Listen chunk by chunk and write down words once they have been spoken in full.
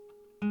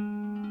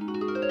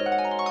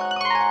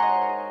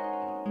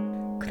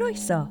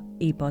Croeso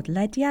I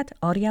bodlediad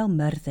Oriel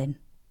Myrddin.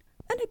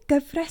 Yn y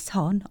gyfres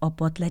hon o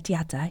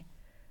bodlediadau,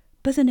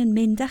 byddwn yn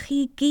mynd â chi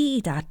I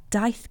gyd ar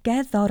daith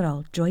gerddorol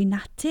drwy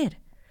natur.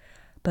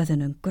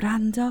 Byddwn yn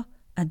gwrando,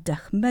 yn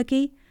dychmygu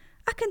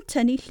ac yn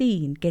tynnu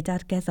llun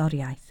gyda'r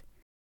gerddoriaeth.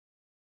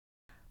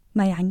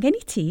 Mae angen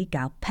I ti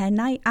gael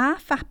pennau a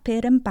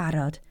phapur yn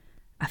barod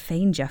a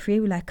ffeindio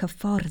rhywle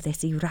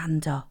cyfforddus I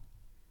wrando.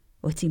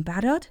 Wyt ti'n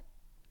barod?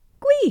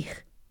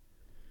 Gwych!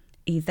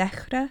 I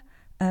ddechrau,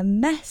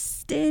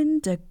 ymestyn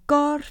dy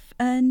gorff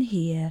yn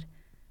hir.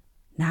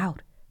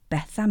 Nawr,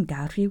 beth am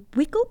gael rhyw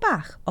wigl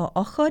bach o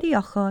ochr I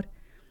ochr.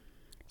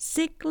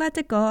 Sigla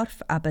dy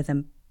gorff a bydd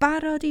yn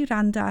barod I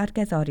wrando ar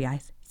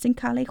gerddoriaeth sy'n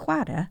cael ei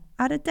chwarae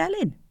ar y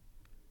delyn.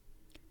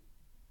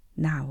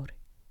 Nawr,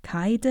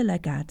 cau dy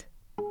lygad.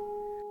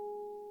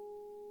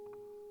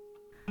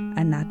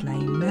 Anadlau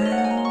I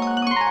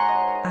mewn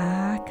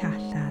ac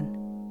allan.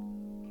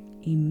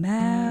 I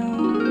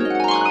mewn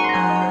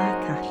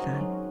ac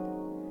allan.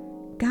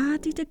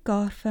 Gad I dy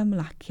gorff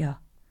ymlacio.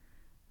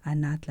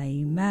 Anadlau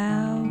I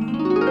mewn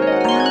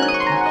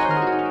ac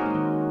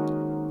allan.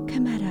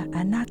 Cymera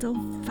anadl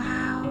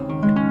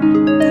fawr.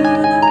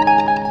 Dala.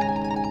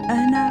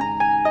 Yna.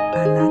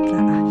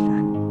 Anadlau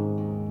allan.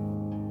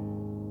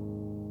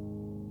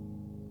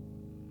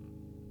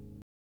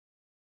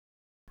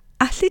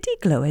 Alli di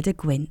glywed y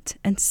gwynt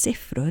yn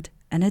siffrwd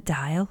yn y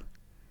dail?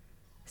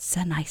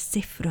 Synnau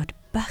siffrwd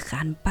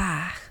bychan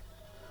bach.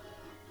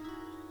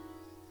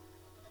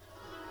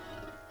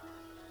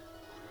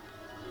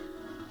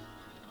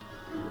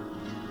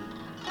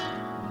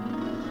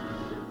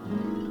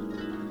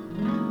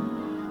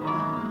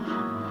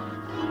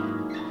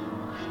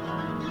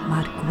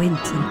 Mae'r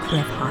gwynt yn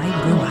cryfhau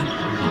rwan,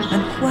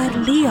 yn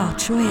chwerlio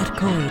trwy'r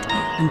coed,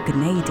 yn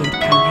gwneud i'r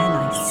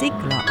canghennau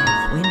siglo a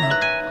chwyno.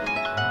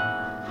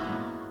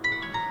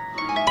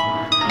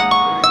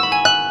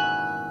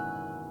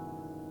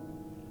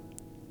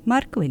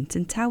 Mae'r gwynt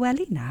yn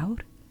tawelu nawr.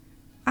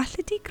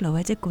 Alli di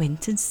glywed y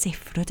gwynt yn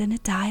siffrwd yn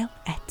y dail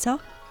eto?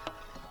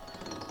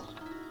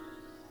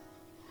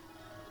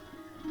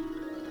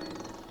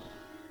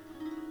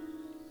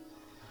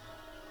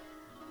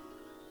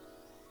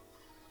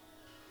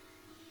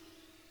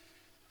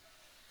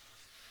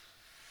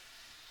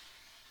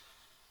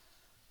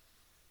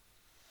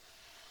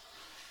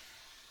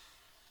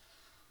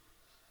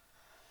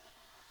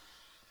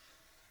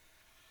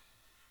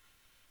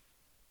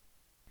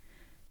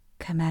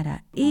 Cymera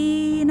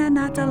un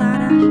anadl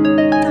arall,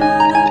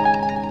 dala.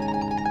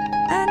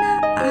 Yna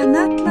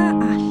anadla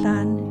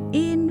allan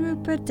unrhyw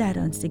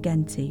bryderon sydd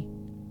gen ti.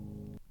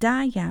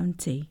 Da iawn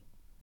ti.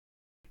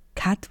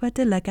 Cadwa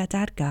dy lygad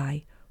ar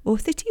gau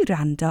wrth I ti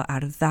wrando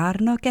ar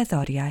ddarn o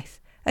gerddoriaeth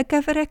y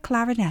gyfer y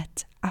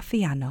clarinet a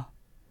piano.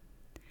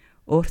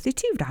 Wrth I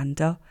ti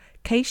wrando,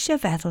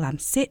 ceisio feddwl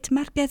am sut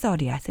mae'r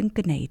gerddoriaeth yn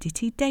gwneud I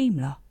ti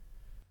deimlo.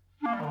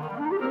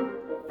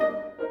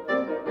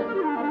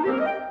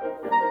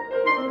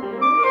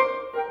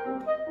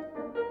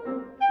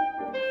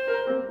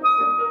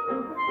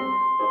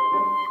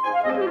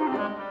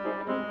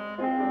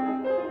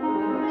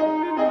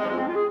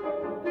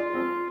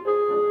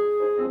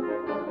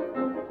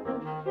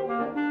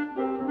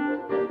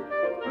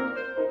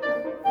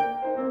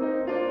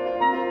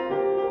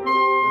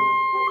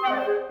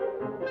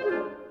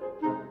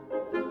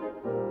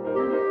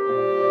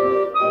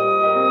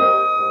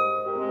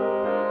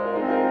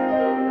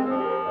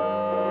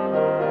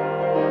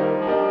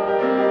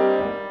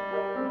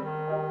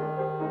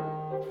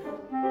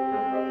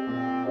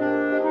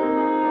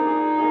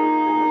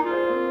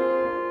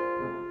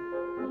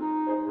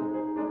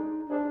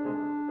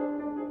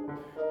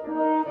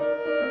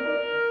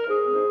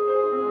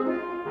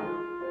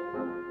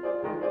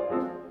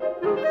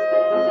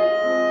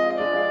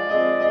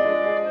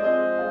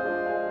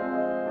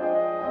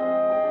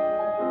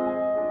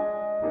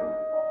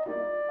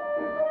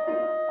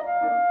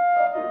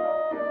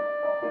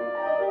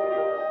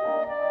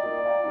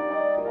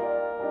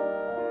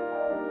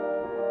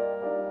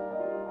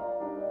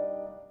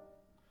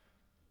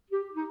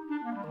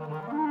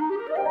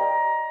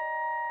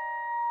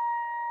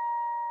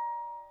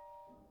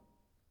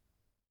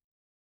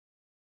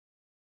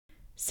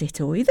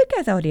 Sut oedd y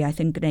gerddoriaeth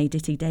yn gwneud I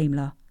ti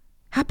deimlo?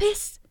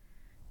 Hapus?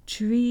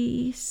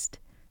 Trist?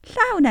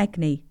 Llawn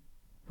egni?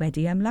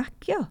 Wedi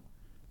ymlacio?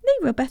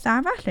 Neu rhywbeth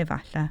arall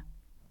efallai?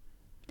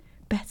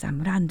 Beth am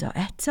wrando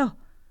eto?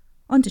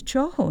 Ond y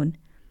tro hwn,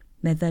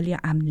 meddylia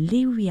am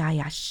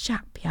liwiau a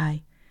siapiau.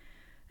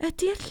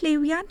 Ydy'r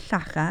lliwiau'n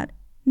llachar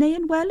neu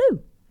yn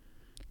welw?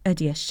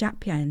 Ydy y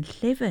siapiau yn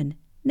llyfn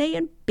neu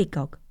yn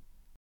bigog?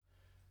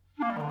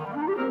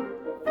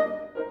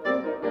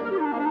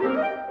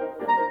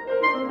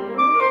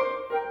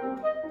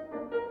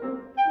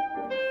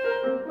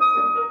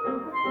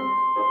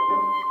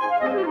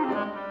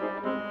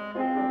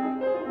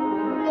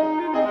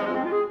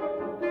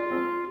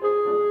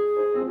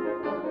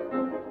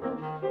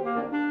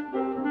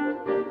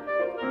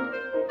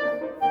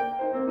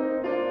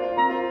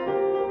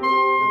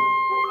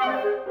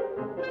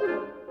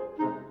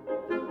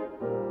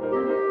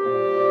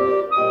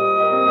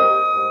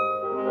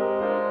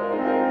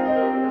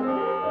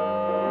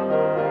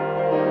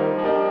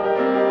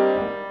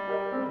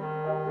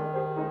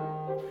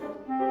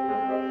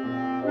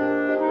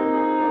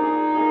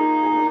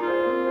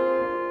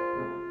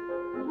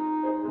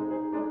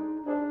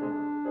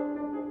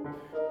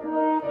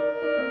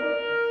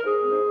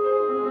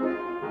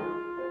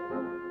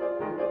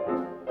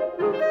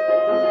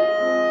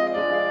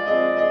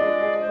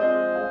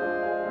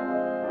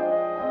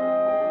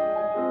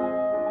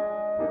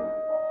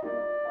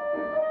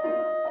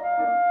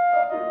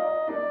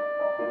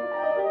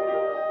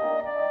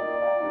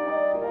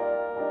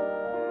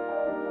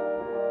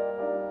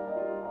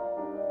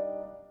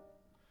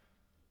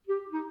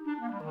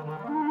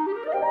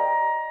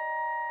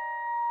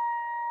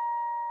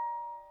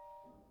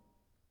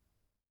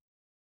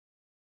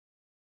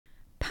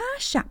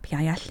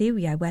 siapiau a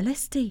lliwiau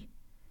welys di?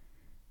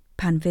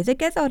 Pan fydd y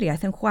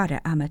gerddoriaeth yn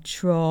chwarae am y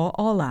tro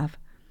olaf,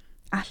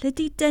 allai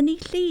di dynnu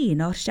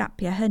llun o'r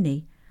siapiau hynny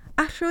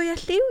a rhoi y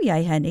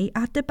lliwiau hynny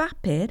at y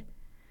bapur.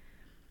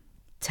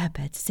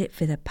 Tybed sut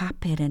fydd y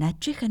papur yn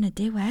edrych yn y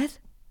diwedd?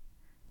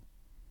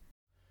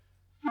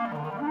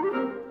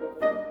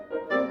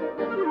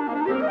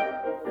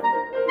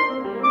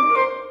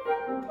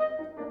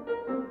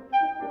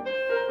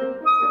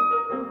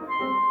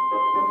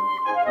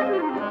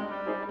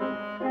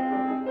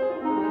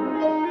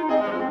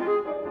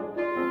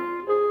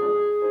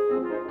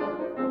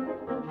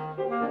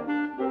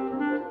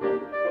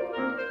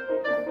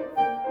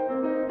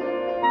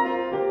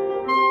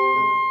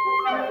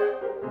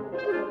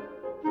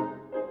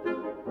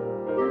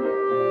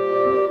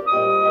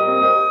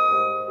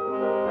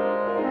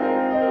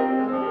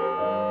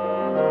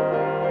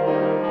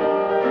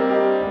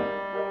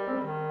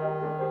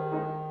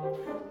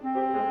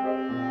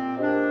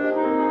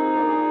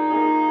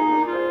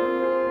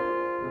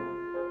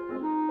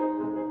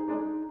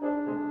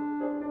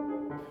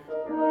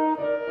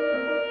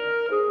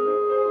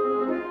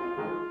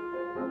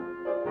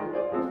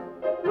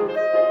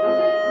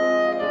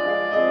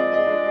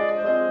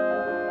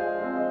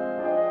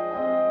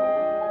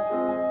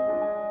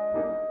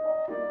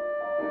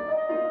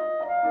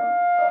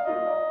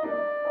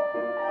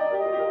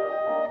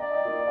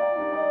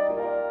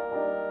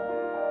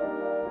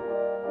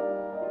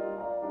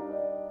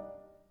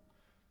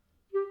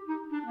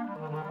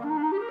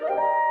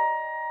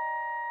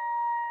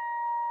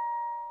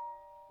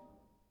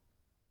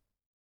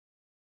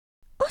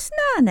 Os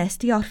na nes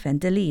di orffen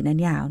dy lun yn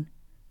iawn,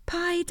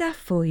 paid a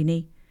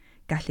phwyni.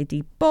 Gallu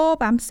di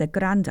bob amser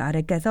gwrando ar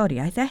y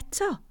gerddoriaeth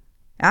eto.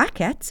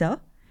 Ac eto,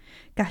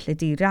 gallu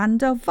di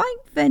rando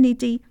faint fyny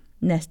di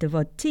nes dy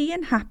fod ti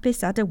yn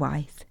hapus ar dy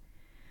waith.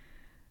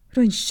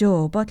 Rwy'n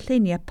siŵr bod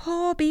lluniau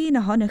pob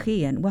un ohonych chi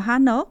yn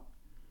wahanol.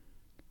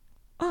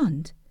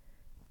 Ond,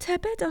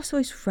 tybed os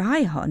oes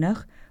rhai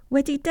ohonych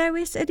wedi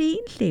dewis yr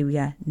un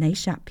lliwiau neu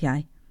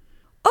siapiau.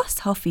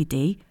 Os hoffi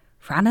di,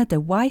 rhanna dy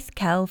waith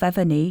celf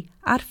efo ni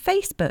ar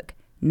Facebook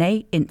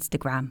neu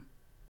Instagram.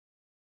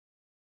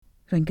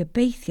 Rwy'n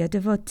gobeithio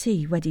dy fod ti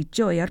wedi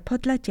joio'r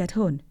podlediad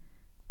hwn.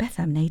 Beth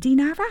am wneud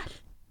un arall?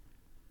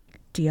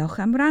 Diolch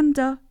am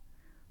wrando.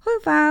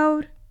 Hwyl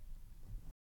fawr!